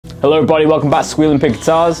Hello everybody, welcome back to Squealing Pig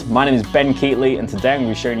Guitars. My name is Ben Keatley and today I'm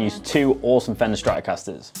going to be showing you two awesome Fender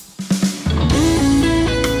Stratocasters.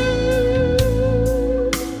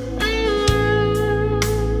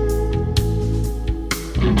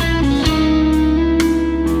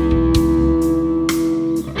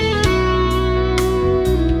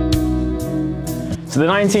 So the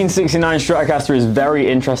 1969 Stratocaster is very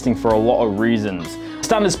interesting for a lot of reasons.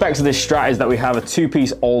 Standard specs of this Strat is that we have a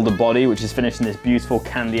two-piece alder body, which is finished in this beautiful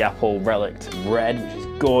candy apple relic red, which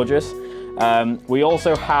is gorgeous. We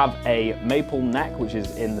also have a maple neck, which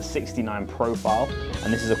is in the 69 profile,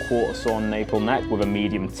 and this is a quarter sawn maple neck with a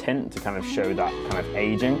medium tint to kind of show that kind of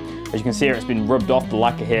aging. As you can see here, it's been rubbed off the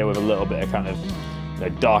lacquer here with a little bit of kind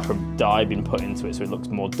of darker dye being put into it, so it looks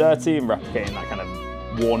more dirty and replicating that kind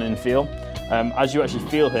of worn-in feel. As you actually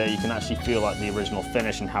feel here, you can actually feel like the original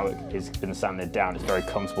finish and how it has been sanded down. It's very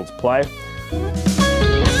comfortable to play.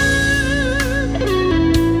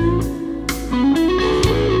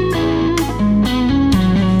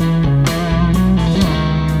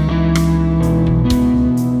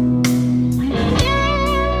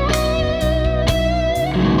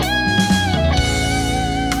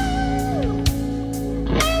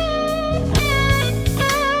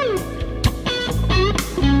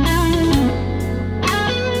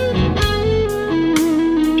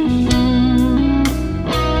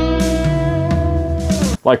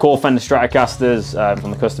 Like all Fender Stratocasters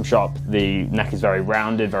from the custom shop, the neck is very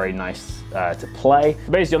rounded, very nice to play.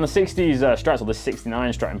 Basically on the 60s Strats, or the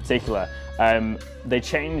 69 Strat in particular, they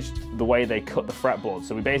changed the way they cut the fretboard.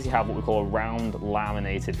 So we basically have what we call a round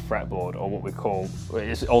laminated fretboard, or what we call,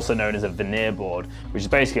 it's also known as a veneer board, which is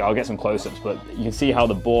basically, I'll get some close-ups, but you can see how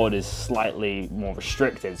the board is slightly more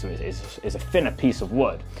restricted, so it's a thinner piece of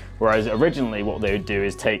wood. Whereas originally what they would do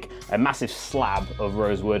is take a massive slab of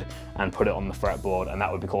rosewood and put it on the fretboard, and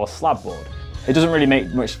that would be called a slab board. It doesn't really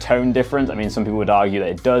make much tone difference. I mean, some people would argue that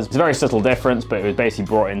it does. It's a very subtle difference, but it was basically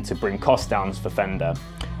brought in to bring costs down for Fender.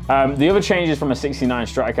 The other changes from a 69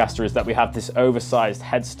 Stratocaster is that we have this oversized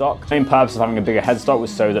headstock. The main purpose of having a bigger headstock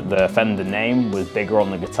was so that the Fender name was bigger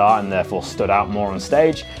on the guitar and therefore stood out more on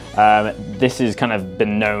stage. This has kind of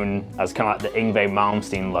been known as kind of like the Yngwie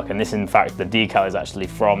Malmsteen look, and this, in fact, the decal is actually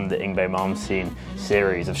from the Yngwie Malmsteen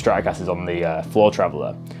series of Stratocasters on the Floor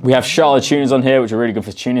Traveler. We have Charlotte tuners on here, which are really good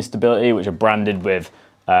for tuning stability, which are branded with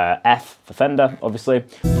F for Fender, obviously.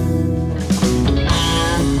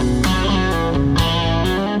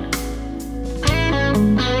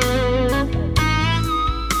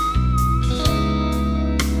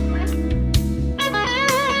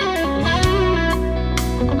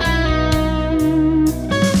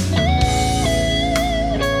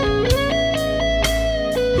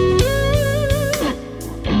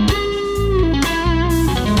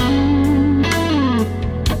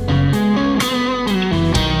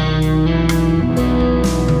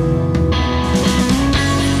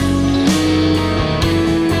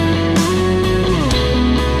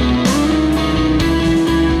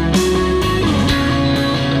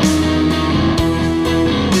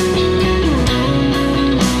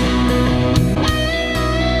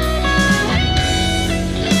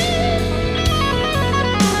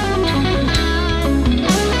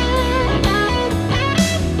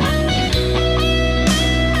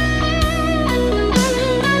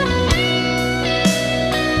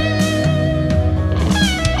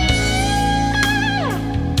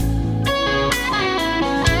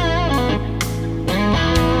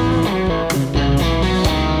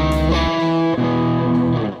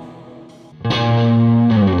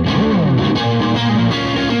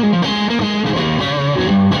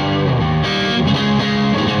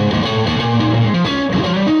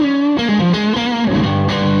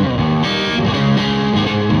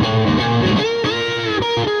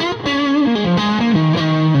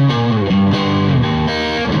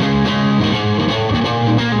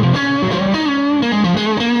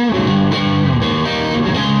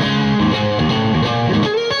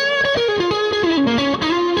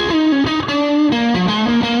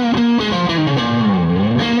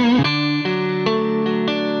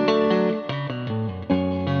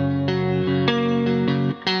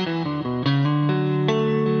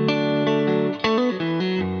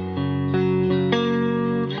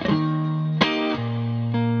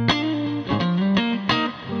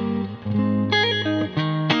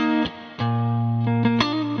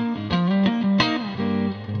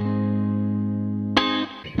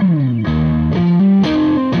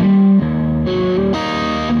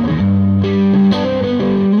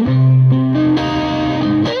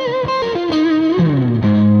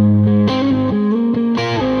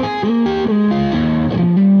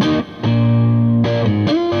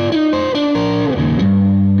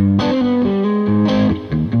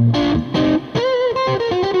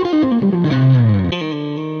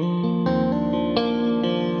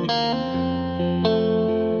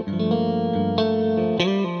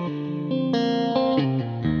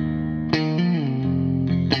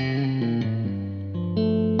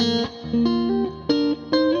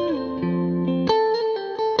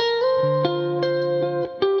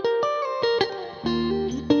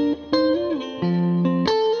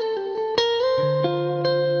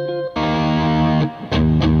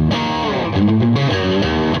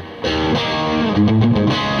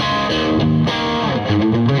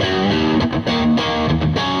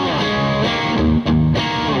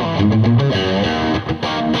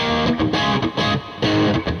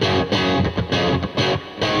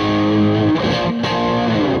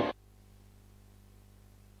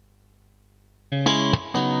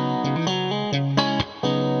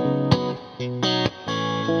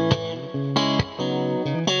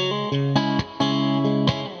 you.